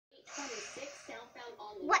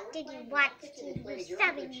What did you want to do? You're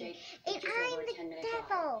subbing me. And I'm the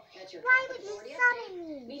devil. Why would you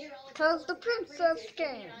summon me? Because the princess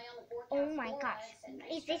came. Oh my gosh.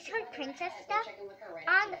 Is this her princess stuff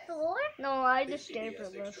on the floor? No, I just gave her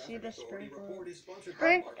this. See the sprinkler.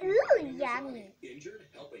 Ooh, yummy.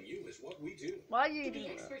 Why are you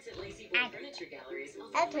doing that?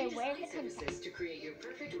 Okay, where's the princess?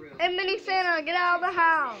 Hey, Mini Santa, get out of the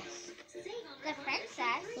house. The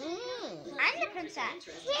princess? I'm the princess.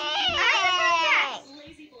 Yay! I'm the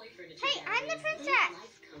princess. Hey, I'm the princess.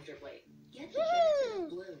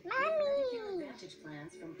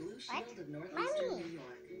 Mommy.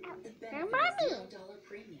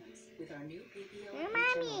 What?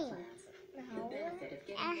 Mommy.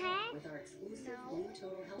 Mommy.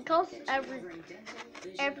 Because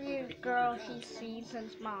every girl he sees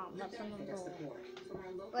his mom. That's in the rule.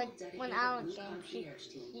 Like when Alex came,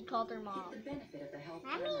 he called her mom.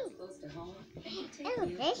 Mommy. Oh,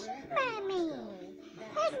 this is Mommy.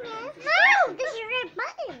 No, this is your red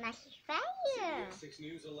button. That's fire.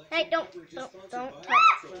 Hey, don't touch it. Stop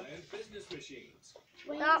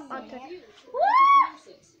on touching.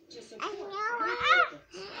 I know.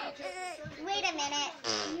 Wait a minute.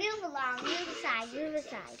 Move along. Move aside. Move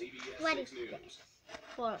aside. What is this?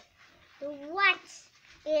 What? What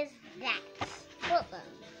is that? What then?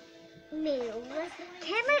 Move.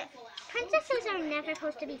 Princesses are never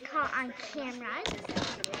supposed to be caught on cameras.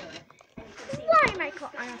 Why am I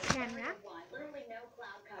caught on camera?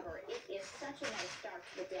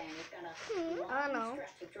 I don't know.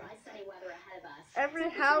 Every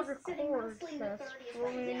house records this.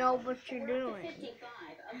 When we know what you're doing.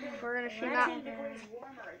 We're gonna shoot out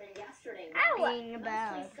being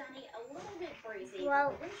bad.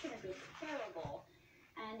 Well,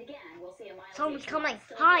 someone's coming.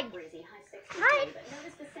 Hide. Hide.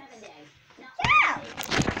 Yeah.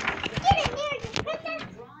 Get in there, you princess. Get in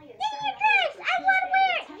your dress. I want to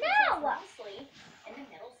wear it. No.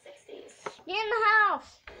 Get in the house.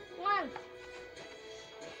 Come on.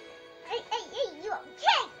 Hey, you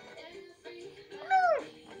okay? Move.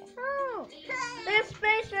 Oh. There's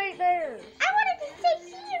space right there. I wanted to stay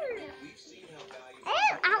here.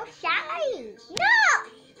 Oh, outside. No.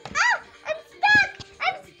 Oh, I'm stuck.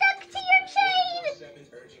 I'm stuck to your chain.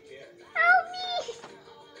 Help me.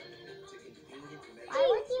 Why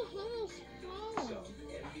would you hit me?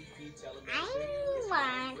 I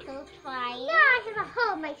want to try it. No, I have a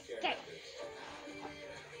hole in my skirt.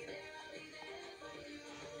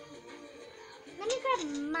 Let me grab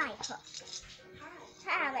my hook.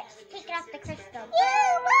 Ah, let's take it off the crystal. You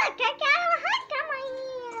look, I got a hook on my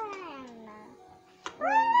hand.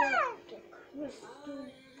 Crystal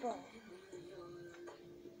ball.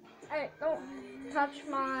 Hey, don't touch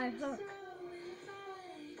my hook.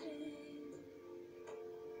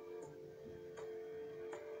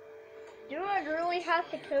 Do I really have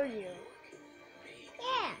to kill you?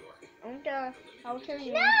 Yeah. Okay, I'll kill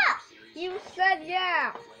you. No! You said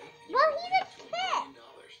yeah. Well, he's a kid.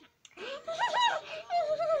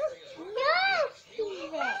 No,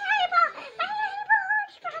 Steven. My eyeball.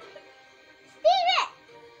 Steven.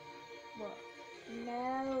 What?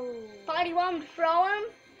 No. Why do you want me to throw him?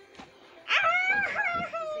 No,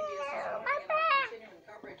 my back.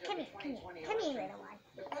 Come here, little one.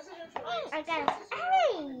 I got a.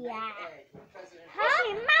 Hey, hey,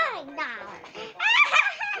 mine now.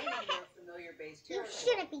 You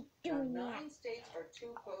shouldn't be doing that.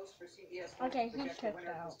 Okay, he's kicked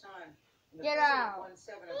out. Get out.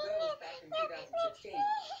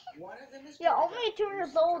 You're only 2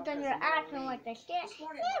 years old and you're acting like a kid.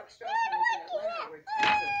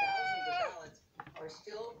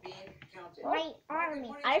 My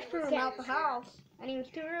army. I threw him out the house and he was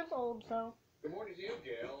 2 years old, so. Good morning to you,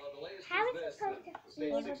 Gail. The latest How is is this. he supposed to The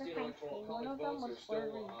be able state to 16 fight? electoral One of college them votes was are still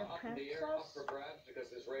worried the up in the air, up princess, for grabs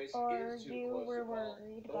because this race or is too you close were to call.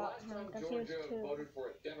 worried The about last him time because he was Georgia 2. voted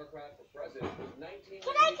for a Democrat for president was 1992.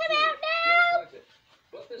 Can I come out now?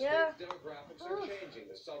 But the Yeah. state's demographics are changing.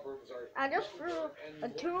 The suburbs are I just threw older a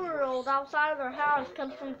and 2-year-old outside of their house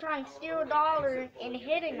because from trying to steal $1 and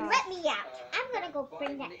hitting us. Let me out. I'm gonna go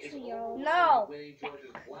bring that 2-year-old. No. winning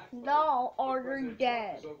Georgia's black vote. No, or you're President Trump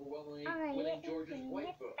dead. is overwhelmingly Oh, winning yeah, Georgia's yeah.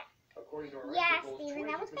 white vote. According to our Yeah, exit polls, Steven,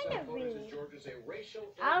 that was 20% kinda of voters in rude. Georgia say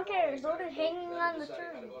racial I don't care, inequality voted hanging them on the deciding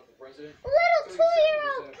how to tree. vote for president. Little 37%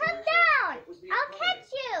 2-year-old, of come voters down. said it was the I'll economy.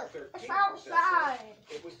 catch you. 13% It's said outside.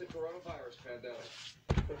 it was the coronavirus pandemic.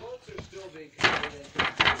 The votes are still being counted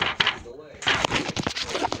and delayed.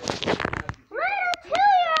 Little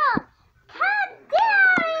 2-year-old, come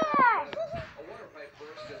down here. A water pipe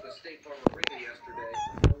burst at the State Farm Arena yesterday,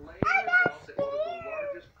 delaying results at one of the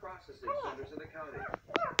largest processing centers in the county.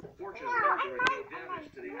 Fortunately, there was no damage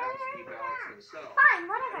to the absentee ballots themselves. Fine, At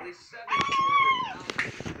whatever. least 7 Georgia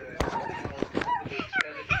counties, the ballots had to be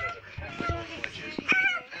extended because of technical glitches,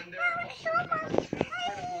 and there are also remember 2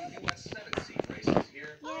 critical U.S. Senate seat races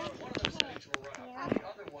here. One of them is heading to a runoff. The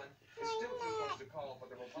other one is still too close to call, but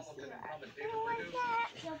the Republican incumbent David Perdue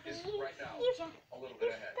is right now a little bit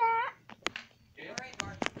ahead. All right,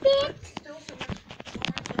 Mark. Still so much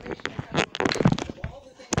more information to come. Of all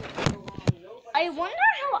the things that can go wrong, nobody I wonder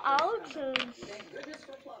how Alex is Thank goodness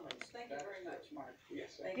for plumbers. Thank you very much, Mark.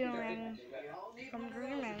 Yes. Thank you very doing much. We all need from one of those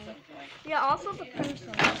dreaming. at some point. Yeah, also the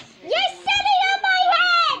person. You're sitting on my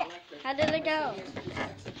head! How did it go?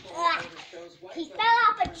 He fell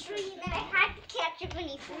off a tree and I had to catch him and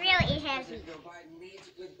he's really heavy. Joe Biden leads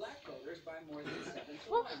with black voters by more than 7 to 1.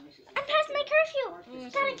 Well, I'm past my curfew.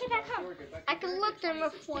 Gotta get back home. I can lift them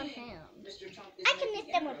with one hand. I can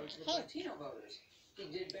lift them with a hand. Latino voters. He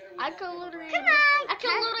did better with I that could than literally, Come on, I could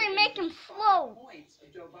literally make him float. points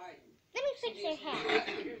of Joe Biden. Let me fix your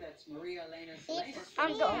hair. That's Maria Elena Fix I'm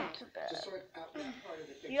your going hair. to to bed. sort out that part of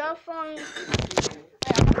the picture. You're fine.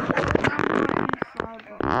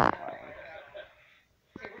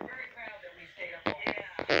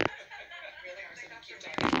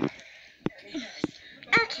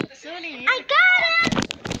 Okay, I got him!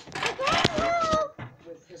 I got him!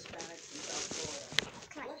 With Hispanics in South Florida.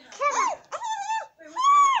 Come on.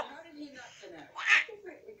 How did he not connect?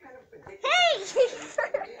 We kind of predicted Hey!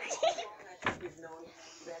 we've known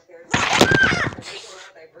that there's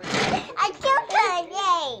I killed her,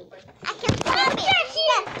 yay! I can flip it!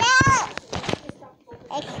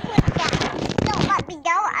 I quit that. Don't let me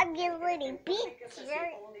go, I'm getting ready to beat your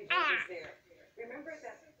ass. Remember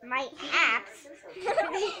that My ass.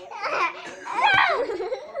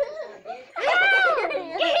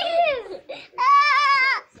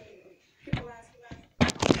 people ask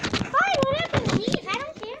Fine, whatever, leave. I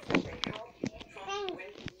don't care.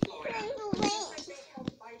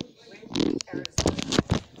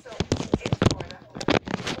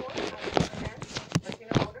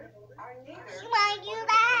 When I do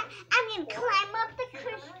that, I'm gonna climb up the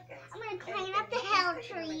I'm gonna climb up the hill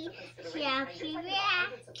tree. Yeah,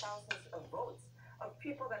 hundreds of thousands of votes of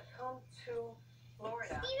people that come to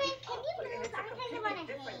Florida. Steven, can you And move? it's a I'm kind of completely on a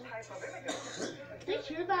different hang. type of immigrant. Did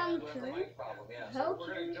you down too? So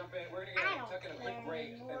we're gonna jump in. We're I gonna don't tuck in a quick care break,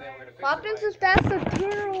 and then we're gonna fix What happens if that's a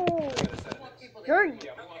turtle? You're,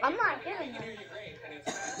 I'm not getting hear it. you great, and it's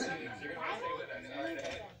fascinating. So you're gonna want to stay with us. All right,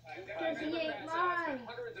 ahead. Because he ain't mine.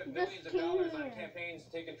 Hundreds of This millions of dollars on kid. campaigns to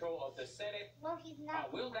take control of the Senate. Well, he's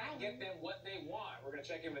not. Will that get them what they want? We're gonna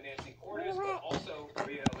check in with Nancy Cordes, You know but what? also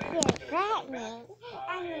Maria Elena. Get who's gonna come pregnant. back.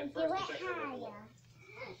 I'm gonna And do first, it we'll check in with higher.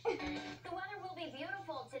 The weather will be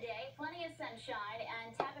beautiful today, plenty of sunshine,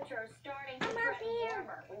 and temperatures starting to I'm up trend here.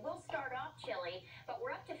 warmer. We will start off chilly, but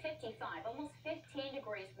we're up to 55, almost 15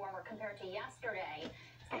 degrees warmer compared to yesterday.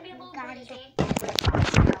 It's going to be a little Got it. breezy.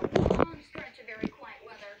 A long stretch of very quiet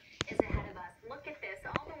weather is ahead of us. Look at this,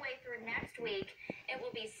 all the way through next week. It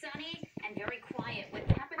will be sunny and very quiet with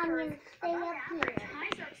temperatures stay above up average. here.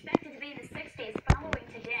 Highs are expected to be in the 60s following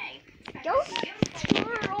today. Go Beautiful.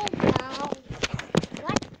 turtle now.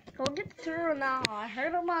 What? Go get the turtle now. I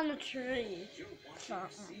heard him on the tree.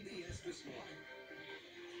 Something.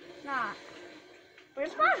 Nah.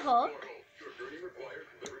 Where's my hook?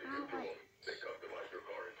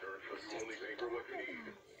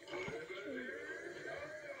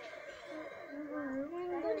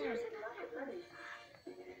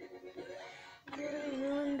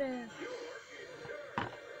 Ruined it.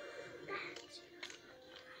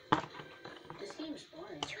 This game's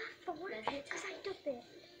boring. Because I took it.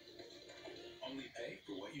 Only pay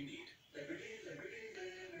for what you need.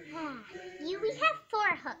 We have 4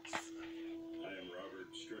 hooks. I am Robert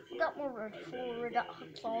Strickland. That one was I've been forward. in That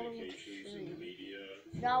hook's all the way communications in the tree. media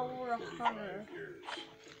Now for we're a 45 hunter. years.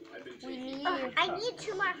 I've been We taking need I need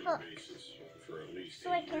 2 more hooks basis for at least so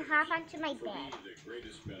I 8 can years. hop onto my For me, bed. the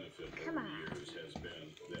greatest benefit Come over on. the years has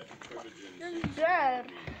been that privileges You're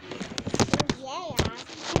dead. Yeah.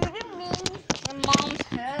 Look at me. Your mom's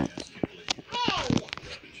head. Hey!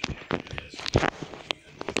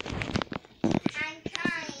 I'm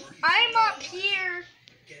trying. I'm up here.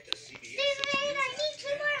 Steven, I need 2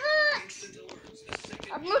 more hooks.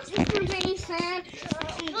 I'm looking for mini sand.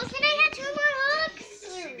 Well, can I have 2 more hooks?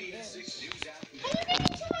 Can you give me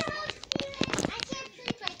 2 more hooks, Steven? I can't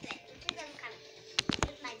sleep like this. Because I'm kind of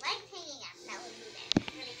with my legs hanging up. That would do that.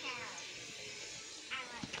 Really kind of.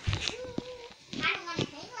 I don't want to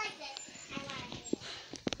hang like this. I want to hang.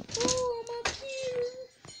 Oh, I'm up here.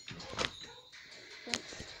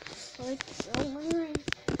 It's like so many.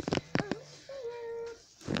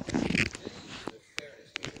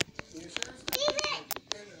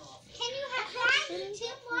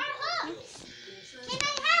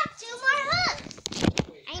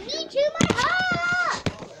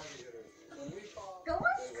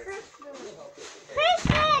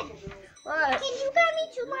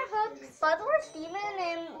 2 more hooks. By the way, Steven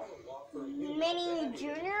and Minnie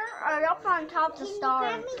Jr. are up on top to Can you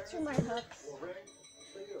start. grab me 2 more hooks?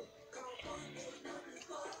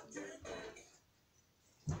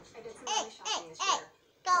 I did some Hey, really shopping this hey, year.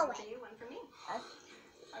 go One away. for you, one for me.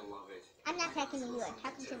 I love it. I'm not talking to you, I'm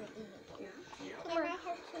talking to the demon. Can I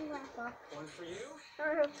have 2 more hooks? One for you.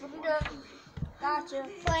 Gotcha.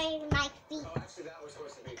 For my feet. Oh, actually, that was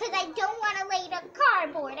supposed to be. Because I don't want to lay the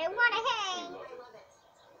cardboard. I want to hang.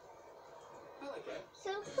 I like that.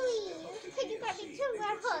 So please, could you grab me 2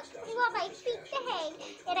 more hooks? I want my feet to hang.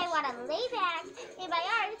 And I want to lay back. And my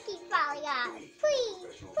arms keep falling off.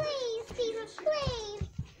 Please, please, Steven, please.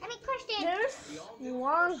 I mean, Christian. There's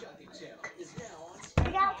one. I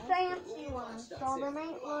got fancy ones, so they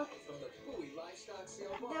might look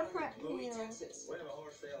different to you.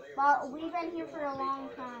 But we've been here for a long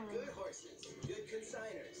time.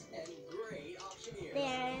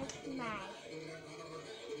 There's my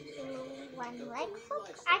 1 leg hook.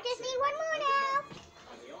 I just need 1 more now.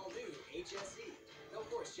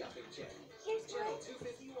 Here's one.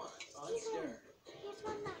 Here's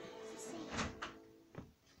one more.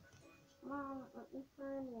 Mom, let me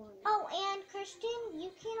find one. Oh, and Christian,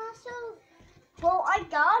 you can also, Well, I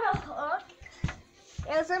got a hook.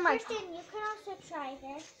 It's in my. Christian, you can also try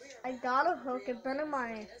this. I got a hook. It's been in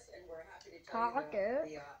my pocket.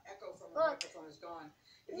 Look.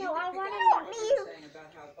 No, I want saying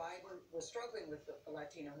about how Biden was struggling with the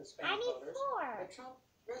Latino I Hispanic need voters. 4 But Trump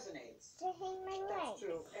resonates. to hang my That's legs.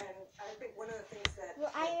 true. And I think one of the things that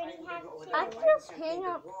Well, I already Biden have did over 2. the I Biden just campaign hang did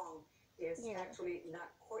up wrong is here. actually not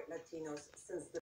court Latinos since the